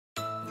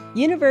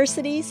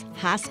Universities,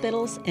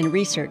 hospitals, and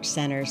research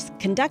centers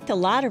conduct a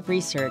lot of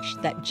research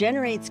that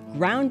generates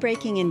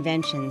groundbreaking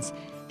inventions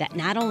that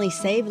not only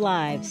save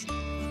lives,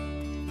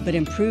 but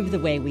improve the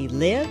way we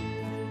live,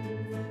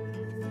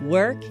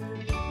 work,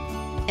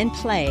 and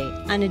play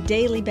on a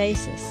daily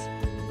basis.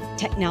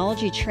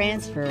 Technology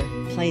transfer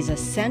plays a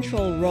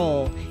central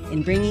role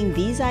in bringing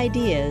these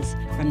ideas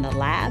from the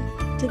lab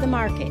to the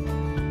market.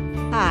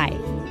 Hi,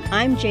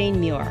 I'm Jane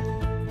Muir,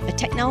 a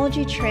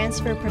technology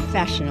transfer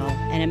professional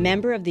and a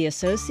member of the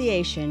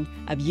Association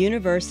of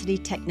University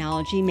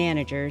Technology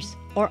Managers,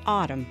 or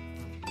AUTM.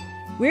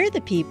 We're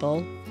the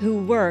people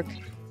who work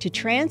to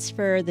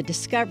transfer the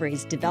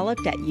discoveries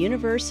developed at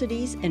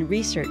universities and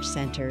research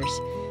centers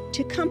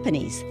to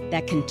companies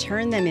that can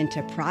turn them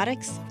into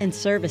products and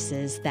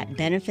services that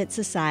benefit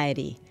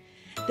society.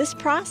 This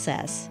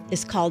process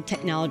is called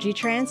technology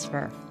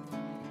transfer.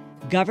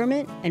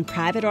 Government and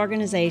private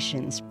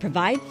organizations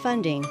provide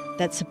funding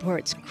that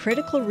supports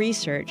critical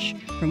research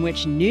from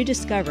which new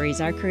discoveries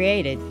are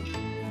created.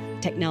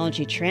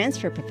 Technology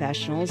transfer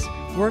professionals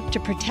work to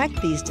protect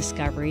these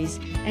discoveries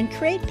and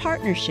create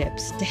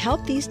partnerships to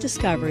help these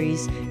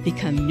discoveries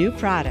become new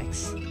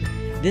products.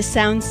 This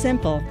sounds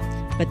simple,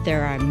 but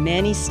there are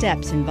many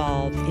steps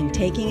involved in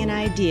taking an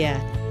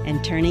idea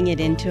and turning it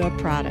into a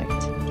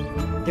product.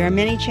 There are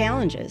many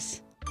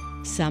challenges.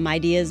 Some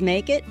ideas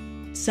make it,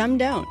 some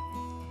don't.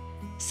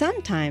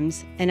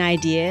 Sometimes an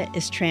idea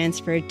is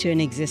transferred to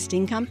an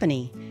existing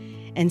company,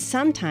 and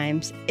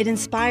sometimes it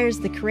inspires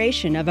the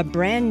creation of a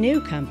brand new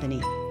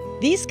company.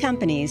 These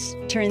companies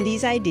turn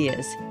these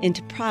ideas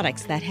into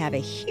products that have a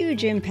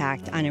huge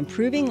impact on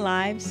improving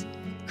lives,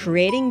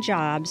 creating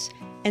jobs,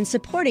 and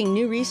supporting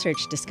new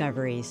research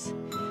discoveries.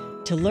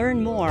 To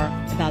learn more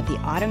about the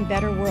AUTM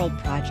Better World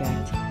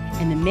project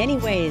and the many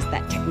ways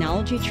that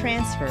technology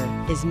transfer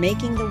is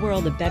making the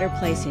world a better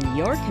place in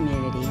your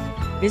community,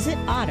 visit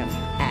AUTM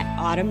at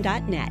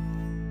autumn.net.